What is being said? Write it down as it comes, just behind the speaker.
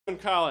Boon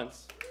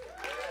Collins.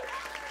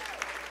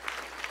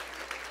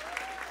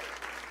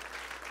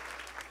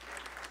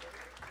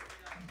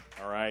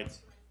 All right.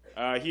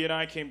 He and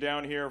I came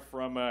down here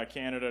from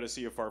Canada to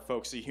see if our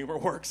folksy humor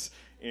works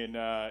in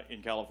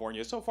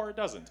California. So far, it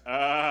doesn't.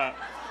 I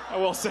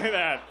will say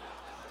that.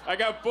 I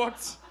got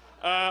booked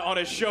on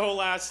a show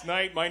last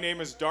night. My name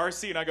is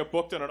Darcy, and I got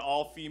booked on an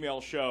all-female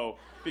show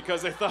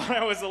because they thought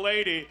I was a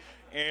lady.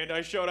 And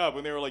I showed up,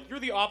 and they were like, "You're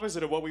the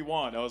opposite of what we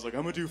want." I was like,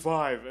 "I'm gonna do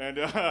 5," and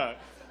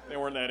they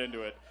weren't that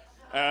into it.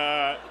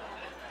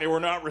 They were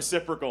not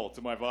reciprocal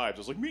to my vibes. I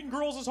was like, "Meeting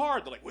girls is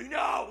hard." They're like, "We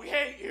know, we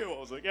hate you." I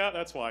was like, "Yeah,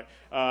 that's why."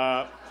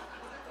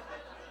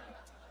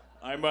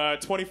 I'm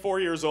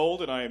 24 years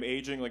old, and I am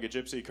aging like a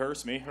gypsy.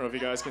 Curse me. I don't know if you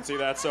guys can see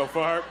that so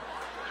far.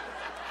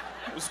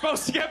 It was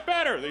supposed to get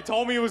better. They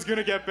told me it was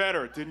gonna get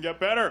better. It didn't get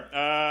better.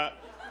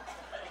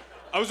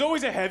 I was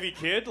always a heavy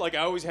kid. Like,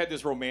 I always had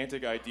this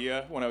romantic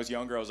idea when I was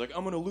younger. I was like,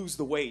 I'm going to lose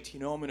the weight. You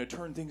know, I'm going to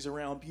turn things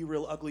around, be a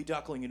real ugly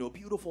duckling into a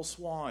beautiful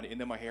swan.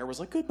 And then my hair was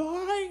like,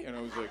 goodbye. And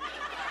I was like,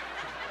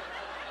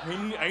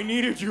 I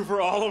needed you for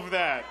all of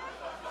that.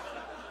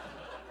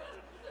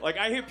 Like,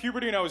 I hit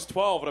puberty when I was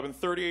 12, and I've been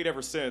 38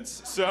 ever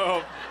since.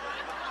 So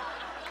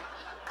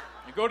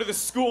I go to the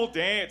school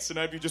dance, and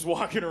I'd be just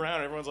walking around,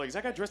 and everyone's like, is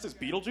that guy dressed as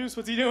Beetlejuice?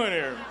 What's he doing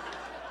here?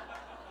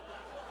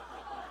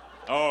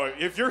 Oh,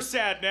 if you're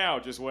sad now,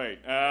 just wait.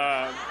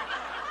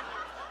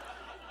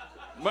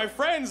 My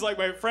friends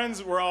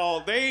were all,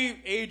 they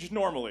aged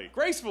normally,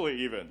 gracefully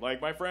even. Like,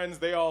 my friends,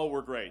 they all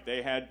were great.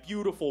 They had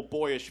beautiful,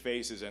 boyish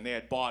faces, and they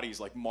had bodies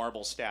like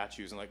marble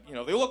statues. And, like, you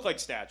know, they looked like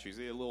statues.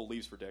 They had little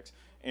leaves for dicks.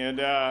 And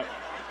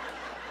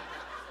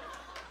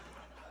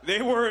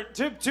they were,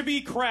 to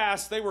be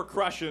crass, they were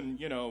crushing,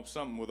 you know,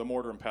 something with a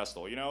mortar and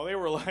pestle. You know, they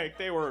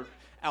were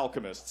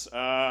alchemists.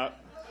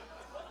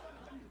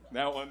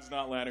 That one's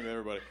not landing with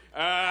everybody.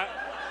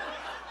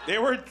 They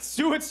were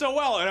doing so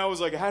well, and I was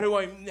like, how do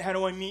I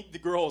meet the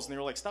girls? And they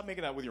were like, stop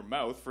making that with your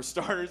mouth, for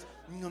starters.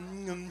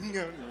 Women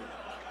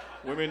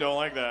don't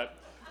like that.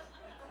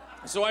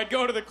 So I'd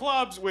go to the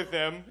clubs with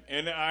them,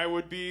 and I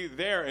would be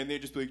there, and they'd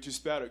just be like,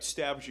 just about to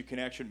establish a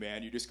connection,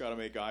 man. You just got to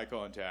make eye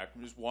contact.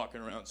 I'm just walking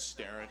around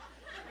staring.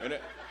 And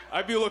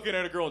I'd be looking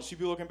at a girl, and she'd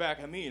be looking back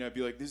at me, and I'd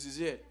be like, this is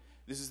it.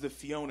 This is the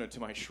Fiona to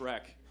my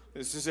Shrek.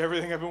 This is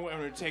everything I'm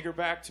going to take her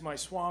back to my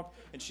swamp.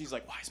 And she's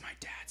like, why is my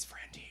dad's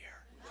friend here?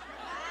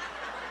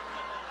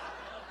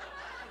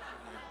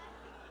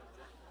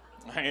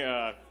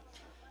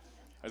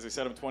 As I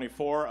said, I'm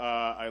 24.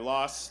 I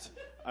lost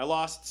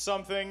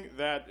something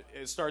that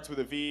starts with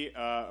a V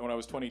when I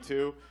was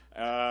 22.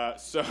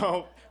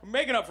 So I'm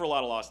making up for a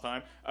lot of lost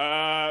time.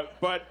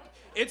 But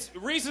it's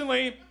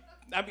recently,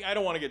 I mean, I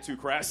don't want to get too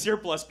crass here.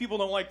 Plus, people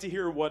don't like to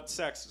hear what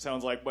sex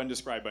sounds like when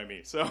described by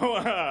me. So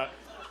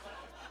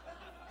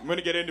I'm going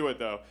to get into it,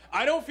 though.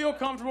 I don't feel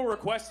comfortable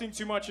requesting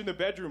too much in the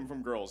bedroom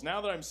from girls. Now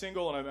that I'm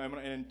single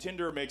and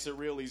Tinder makes it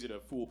real easy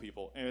to fool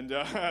people. And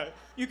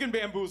you can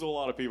bamboozle a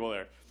lot of people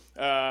there.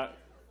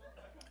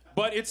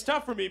 But it's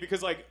tough for me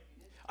because, like,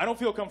 I don't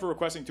feel comfortable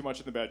requesting too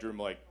much in the bedroom.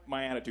 Like,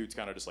 my attitude's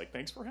kind of just like,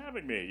 thanks for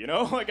having me, you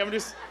know? Like, I'm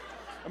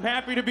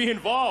happy to be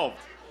involved.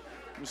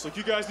 I'm just like,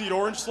 you guys need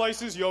orange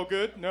slices? You all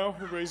good? No?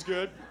 Everybody's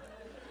good?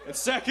 And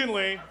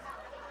secondly,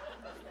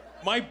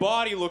 my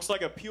body looks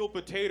like a peeled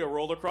potato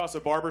rolled across a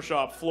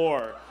barbershop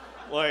floor.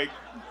 Like,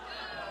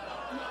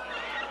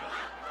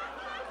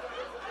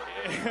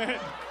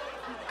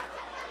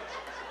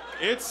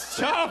 it's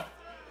tough.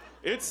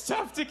 It's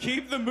tough to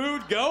keep the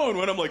mood going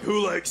when I'm like,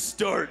 who likes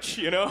starch,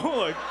 you know?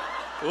 Like,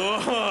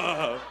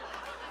 whoa.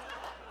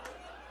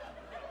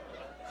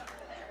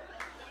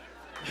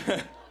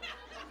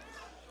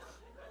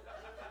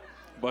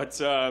 But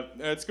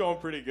it's going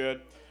pretty good.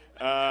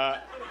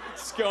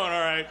 It's going all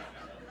right.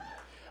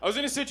 I was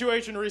in a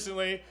situation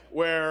recently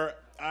where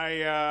I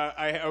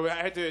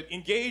had to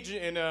engage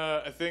in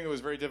a thing that was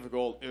very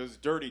difficult. It was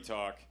dirty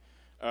talk,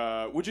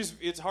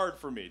 it's hard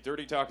for me.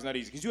 Dirty talk is not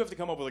easy because you have to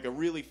come up with like a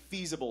really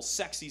feasible,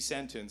 sexy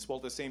sentence while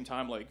at the same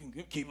time like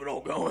keep it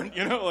all going,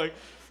 you know, like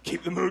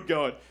keep the mood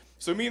going.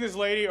 So me and this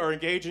lady are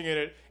engaging in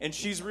it, and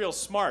she's real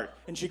smart.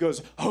 And she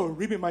goes, oh,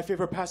 read me my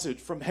favorite passage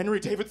from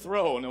Henry David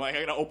Thoreau. And I'm like,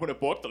 I gotta open a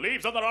book. The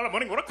leaves on the autumn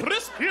morning, what a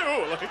crisp hue!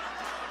 Like,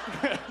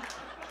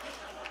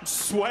 I'm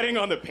sweating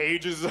on the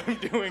pages as I'm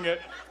doing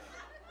it.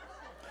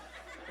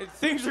 And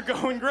things are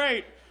going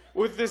great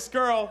with this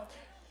girl.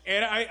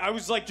 And I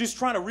was like just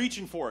trying to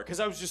reaching for it, because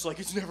I was just like,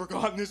 it's never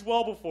gotten this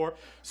well before.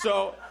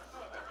 So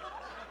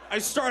I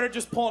started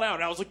just pulling out,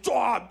 and I was like,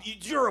 oh,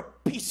 you're a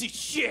piece of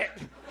shit.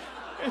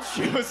 And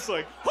she was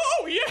like,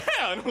 oh,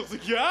 yeah. And I was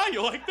like, yeah,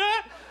 you like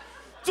that?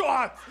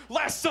 Dog,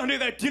 last Sunday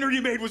that dinner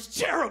you made was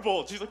terrible.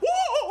 And she's like,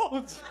 whoa,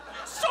 it's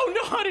so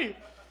naughty. I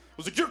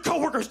was like, your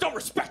coworkers don't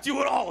respect you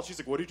at all. She's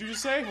like, what did you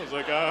just say? I was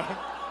like,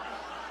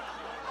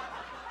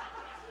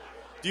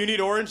 do you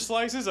need orange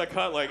slices? I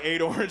cut like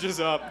 8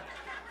 oranges up.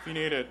 If you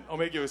need it, I'll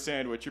make you a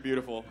sandwich. You're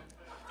beautiful.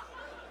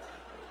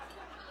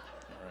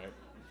 All right.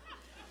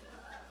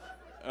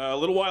 A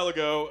little while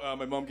ago,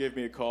 my mom gave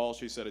me a call.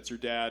 She said, it's your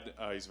dad.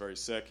 He's very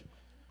sick.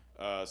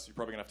 So you're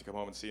probably gonna have to come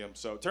home and see him.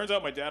 So it turns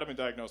out my dad had been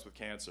diagnosed with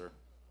cancer,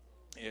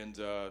 and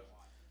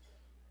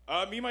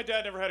me and my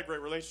dad never had a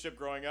great relationship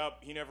growing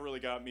up. He never really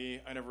got me.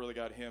 I never really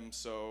got him.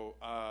 So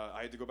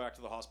I had to go back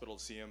to the hospital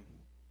to see him,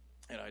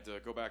 and I had to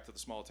go back to the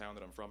small town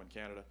that I'm from in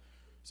Canada.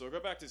 So I go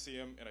back to see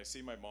him, and I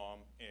see my mom,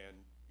 and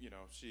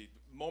the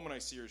moment I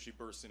see her, she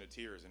bursts into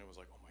tears, and it was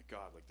like, oh my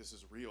God, like this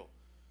is real.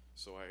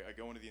 So I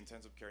go into the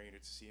intensive care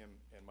unit to see him,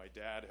 and my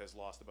dad has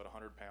lost about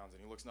 100 pounds,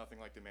 and he looks nothing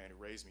like the man who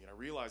raised me. And I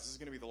realize this is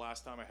going to be the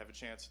last time I have a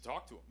chance to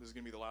talk to him. This is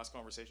going to be the last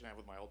conversation I have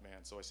with my old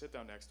man. So I sit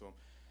down next to him,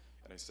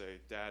 and I say,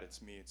 Dad,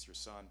 it's me, it's your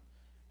son.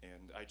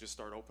 And I just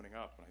start opening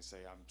up, and I say,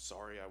 I'm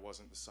sorry I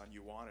wasn't the son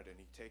you wanted. And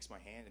he takes my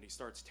hand, and he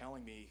starts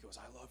telling me, he goes,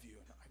 I love you,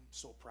 and I'm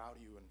so proud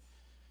of you.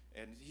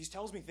 And he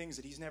tells me things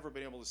that he's never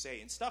been able to say,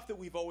 and stuff that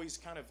we've always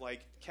kind of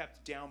like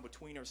kept down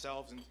between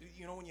ourselves. And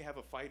when you have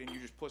a fight and you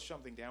just push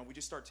something down, we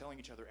just start telling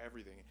each other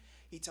everything.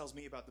 He tells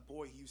me about the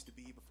boy he used to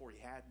be before he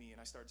had me,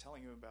 and I start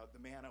telling him about the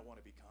man I want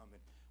to become.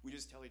 And we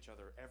just tell each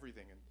other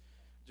everything. And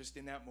just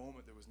in that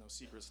moment, there was no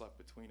secrets left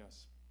between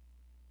us.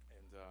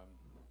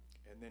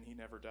 And then he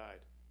never died.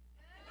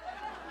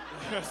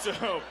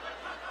 So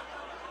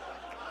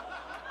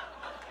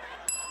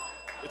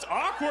it's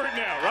awkward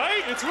now,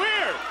 right? It's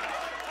weird.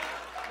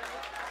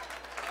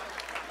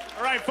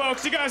 All right,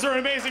 folks, you guys are an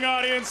amazing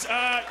audience.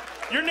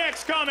 Your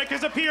next comic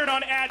has appeared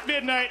on At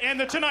Midnight and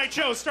The Tonight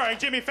Show starring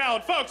Jimmy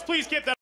Fallon. Folks, please give that